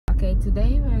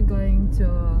today we're going to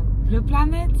Blue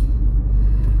Planet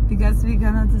because we're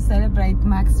gonna to celebrate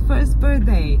Max's first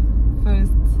birthday,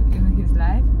 first in his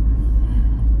life.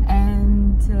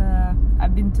 And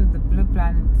I've been to the Blue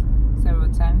Planet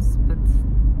several times, but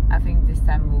I think this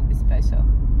time will be special.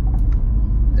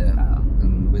 Yeah,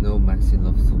 and we know Maxi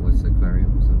loves to watch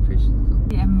aquariums and fish.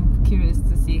 So. I'm curious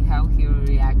to see how he will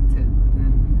react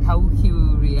and how he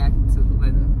will react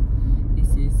when he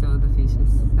sees all the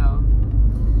fishes. So,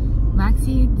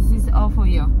 Maxi, this is all for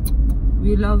you.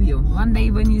 We love you. One day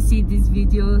when you see this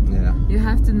video, you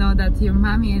have to know that your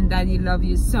mommy and daddy love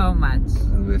you so much.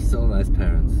 And we're so nice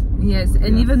parents. Yes,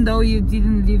 and even though you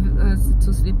didn't leave us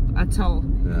to sleep at all.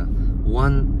 Yeah.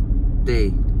 One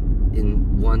day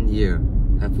in 1 year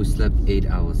have we slept 8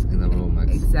 hours in a row,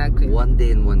 Max. Exactly. 1 day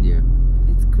in 1 year.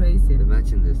 It's crazy.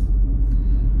 Imagine this.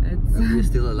 And we're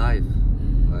still alive.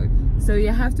 Like. So you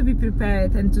have to be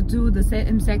prepared and to do the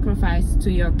same sacrifice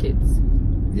to your kids.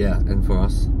 Yeah, and for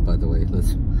us, by the way.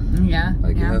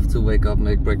 You have to wake up,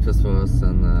 make breakfast for us,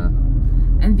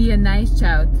 and be a nice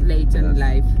child later in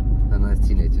life. A nice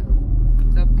teenager.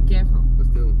 So be careful. But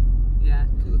still, yeah.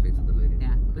 To the face of the lady.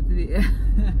 Yeah,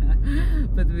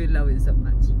 but we love you so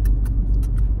much.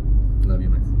 Love you,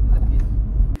 Max. Love you.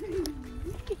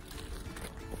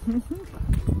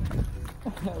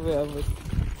 We're almost.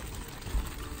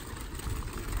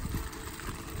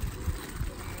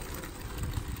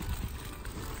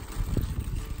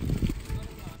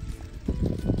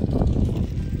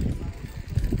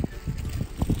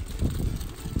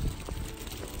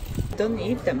 Don't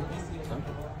eat them.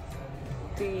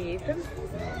 Do you eat them?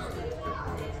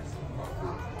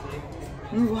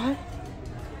 What?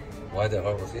 Why the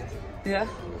opposite? Yeah.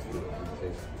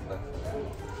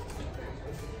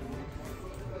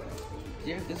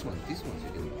 Yeah, this one you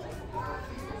can.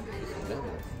 This is that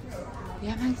one.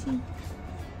 Yeah, Maxi.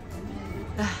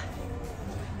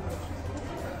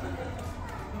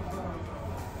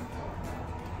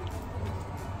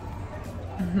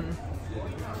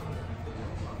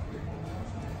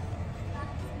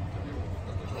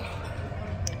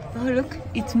 Oh look,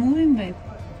 it's moving, babe.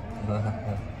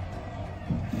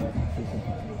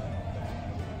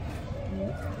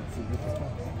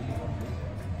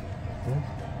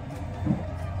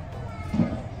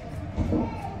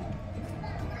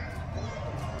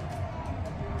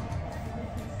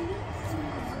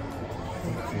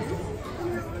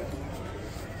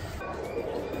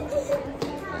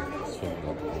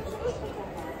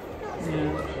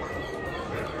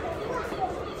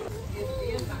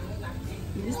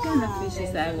 This kind of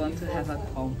fishes I want to have at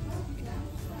home.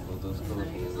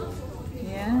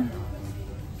 Yeah.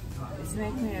 It's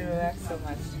making me relax so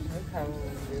much. Look how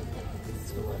beautiful it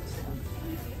is to watch them.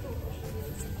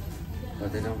 But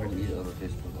they don't really eat other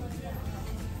fish.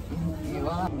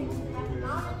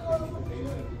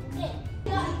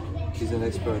 He's an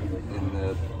expert in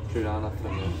the piranha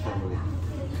family.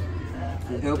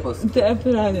 He helps us. The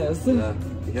piranhas.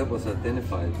 He helps us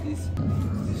identify these.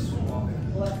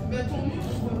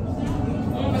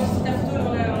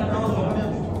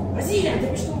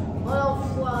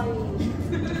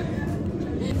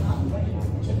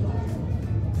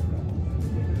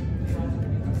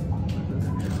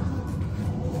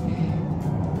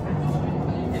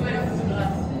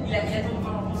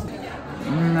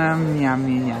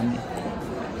 Yummy, yummy.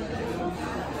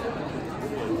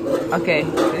 Okay, a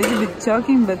little bit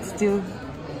choking, but still,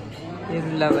 you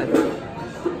love it.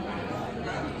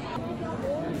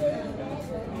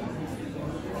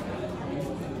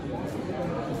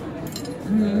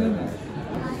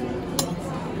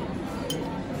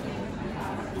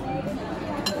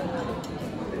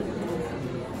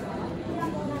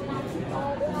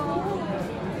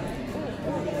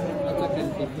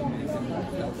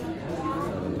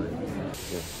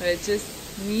 It's just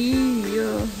me, you,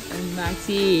 and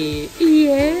Maxi.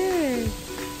 Yeah!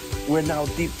 We're now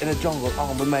deep in the jungle,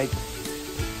 aren't we, mate?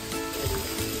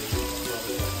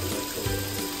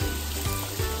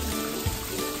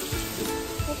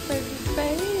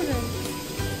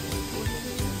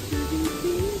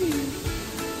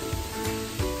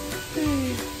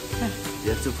 You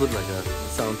have to put like a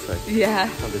soundtrack. Yeah,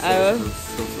 I will.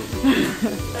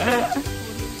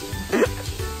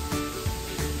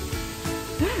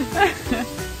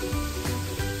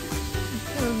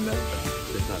 Oh no.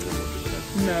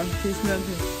 No, he's not.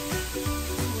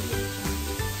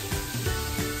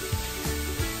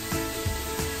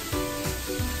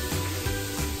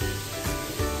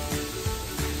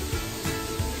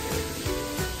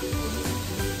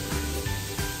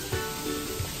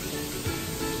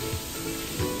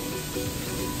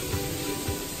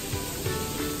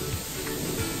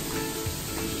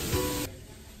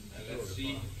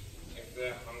 see if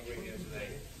they're hungry here today.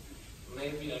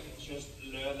 Maybe I can just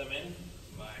lure them in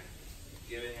by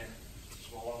giving a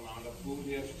small amount of food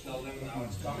here to tell them now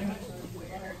it's coming.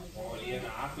 Og lige en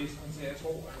arfisken til at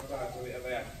tro, at der er ved at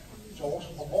være torsk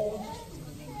på bordet.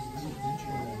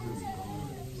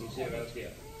 Vi ser, hvad der sker.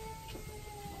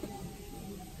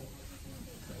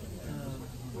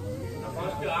 Når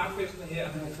først piratfiskene her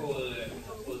har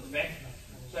fået fat,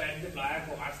 så er det plejer at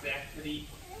gå ret stærkt, fordi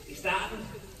i starten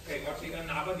kan jeg godt se, at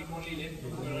napper de kun lige lidt,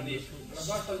 begynder de. Når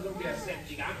først der ligesom bliver sat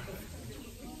i gang,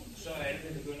 så er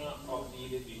det begynder at blive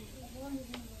lidt vildt.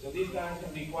 So these guys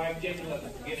can be quite gentle at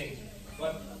the beginning,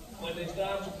 but when they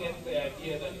start to get the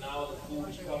idea that now the food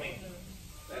is coming,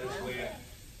 that is where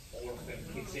all of them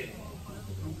kicks in.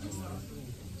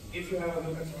 If you have a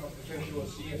look at some of the fish, you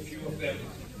will see a few of them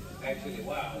actually,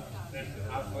 wow, then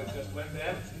halfway just went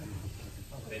there.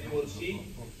 Then you will see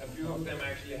a few of them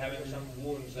actually having some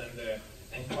wounds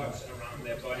and cuts around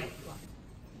their body.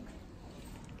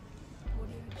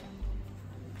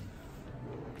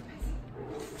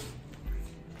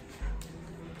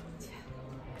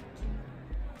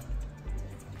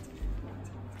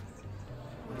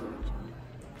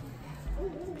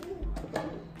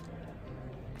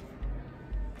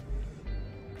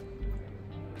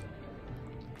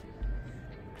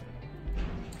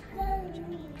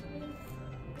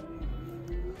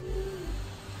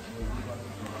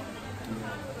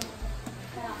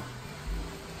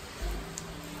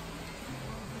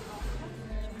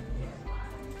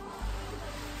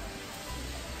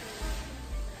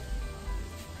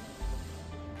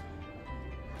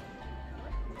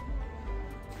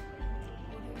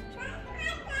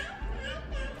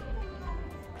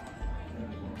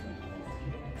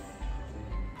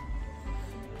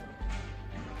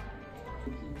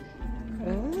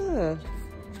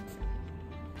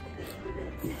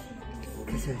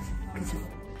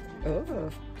 Oh.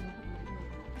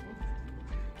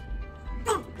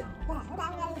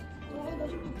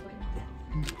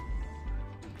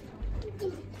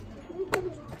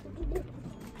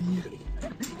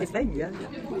 It's like yeah.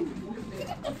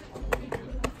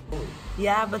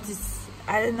 Yeah, but it's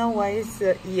I don't know why it's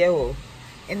yellow.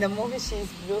 In the movie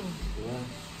she's blue. Yeah.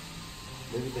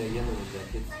 Maybe they're yellow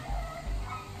jackets.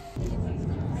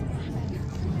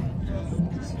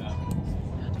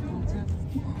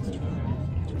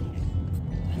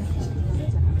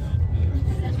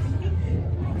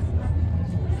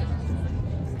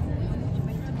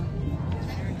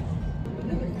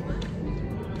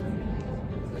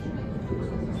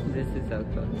 This is our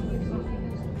car.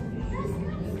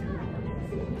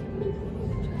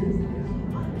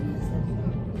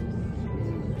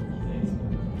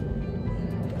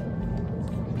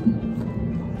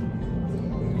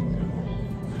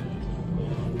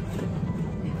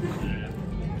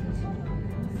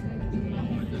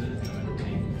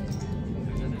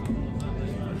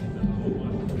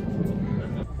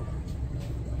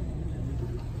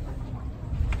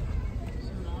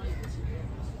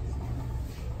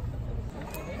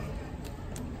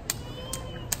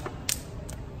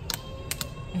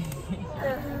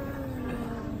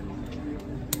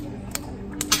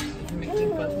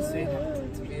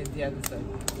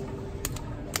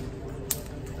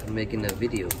 I'm making a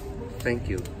video. Thank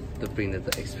you to bring the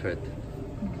expert.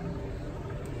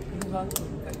 You're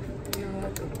welcome. You're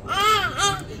welcome.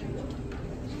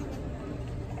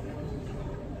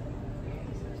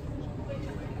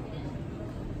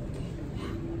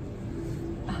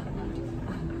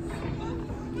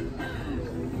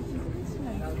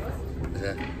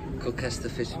 Go catch the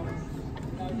fish.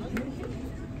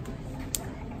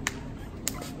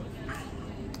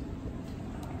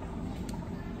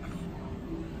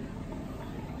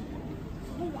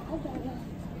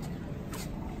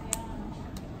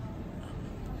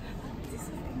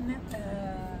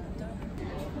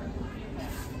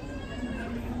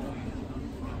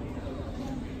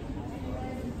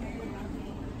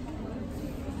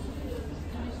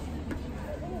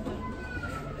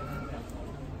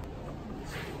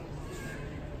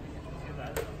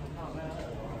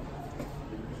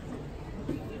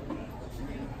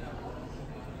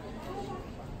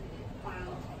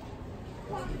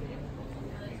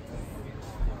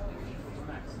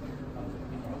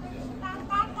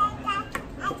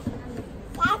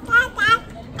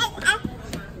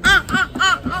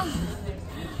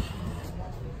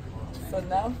 So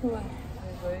now we're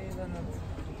going to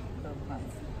the Max.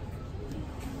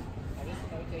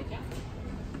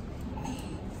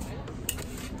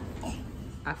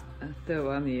 After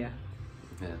 1 year.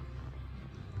 Yeah.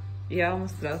 You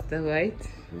almost lost the weight?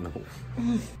 No.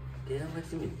 Yeah,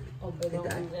 Maxi.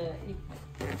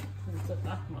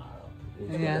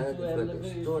 Ja.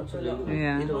 Stort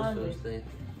tillykke. 1 års fødselsdag.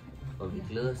 Og vi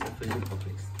glæder os selvfølgelig på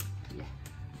opvæksten. Ja.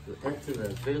 Du har altid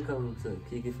været velkommen til at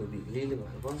kigge forbi hele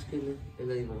Roskilde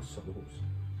eller i vores sommerhus.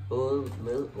 Både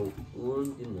med og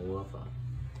uden din mor og far.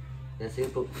 Jeg er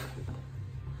sikker på,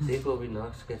 at vi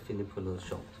nok skal finde på noget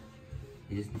sjovt.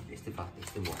 Det er din bedste far,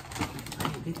 bedste mor.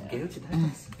 Nej, det er en gave til dig,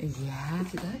 Mads. Ja. Det er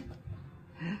til dig.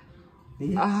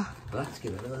 Ja. Hvad?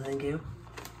 Skal vi allerede have en gave?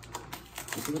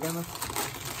 Det skal vi gerne.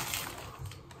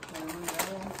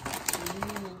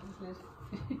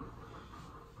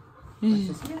 Hvad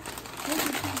siger du?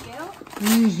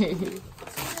 Det er en gave.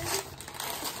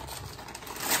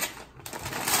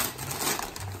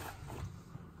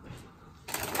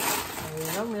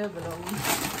 Mere ballonen.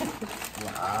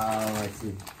 Wow, I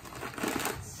see.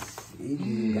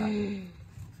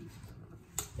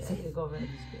 Ja, det kan godt være, det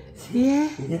skal. Ja.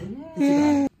 Det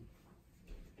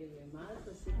skal være meget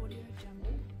forsigtigt.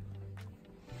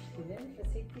 Det er lidt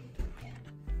forsigtigt.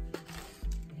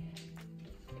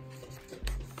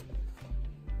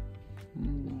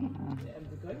 Ja,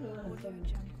 det gør ikke noget, han står.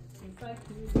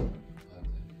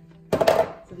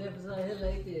 Så derfor så er jeg heller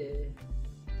ikke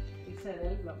sat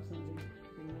alle blomsterne.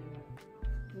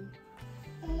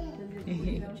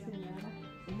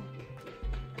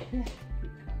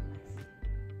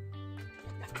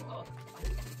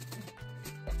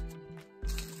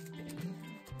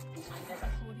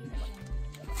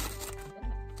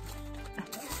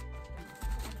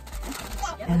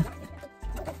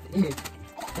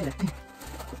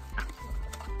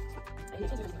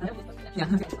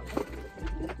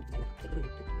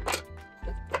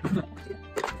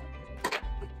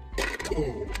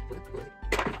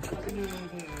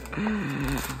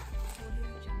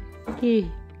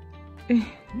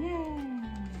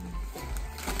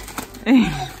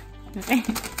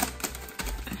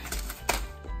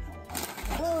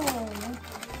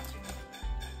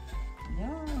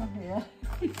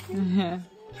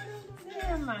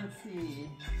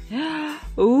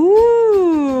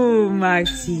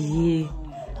 Maxi.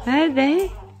 Hvad er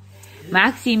det?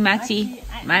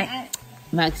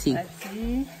 Maxi.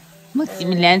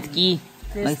 Milanski.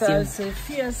 Det er størrelse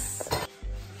 80.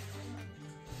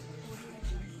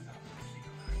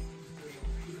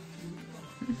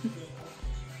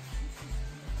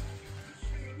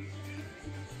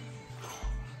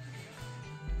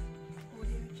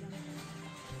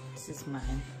 This is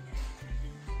mine.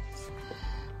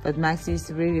 But Maxi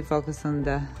is really focused on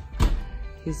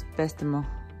his bestemor,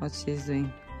 what she's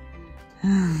doing.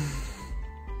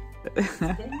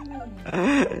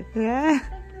 Yeah.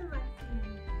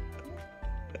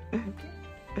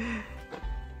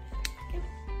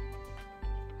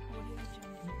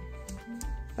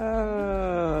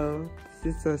 Oh,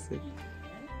 this is so sweet.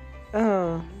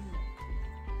 Oh.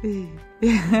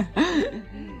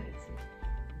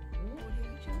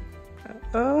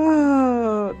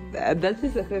 Oh, that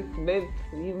is a hook, babe.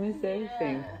 You missed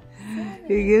everything.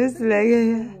 You give us like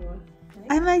a...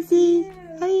 Hi, Maxi.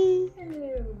 Hi.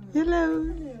 Hello.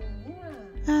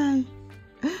 Hi.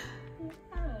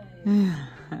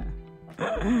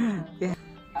 Yeah.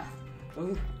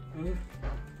 Oh,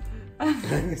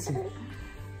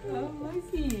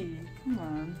 Maxi. Come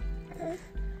on.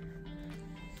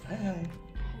 Hi.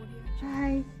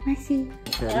 Hi, Maxi.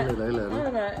 Nej.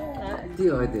 De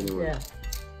er øjne denne uge.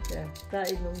 Ja, der er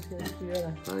ikke nogen til at styre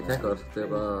dig. Nej, det kan godt. Det er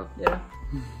bare... Ja.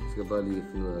 Jeg skal bare lige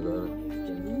finde ud af at gøre det.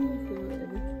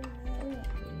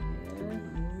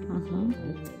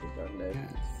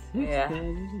 Ja.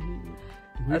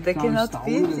 Og det cannot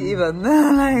fit even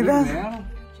like that.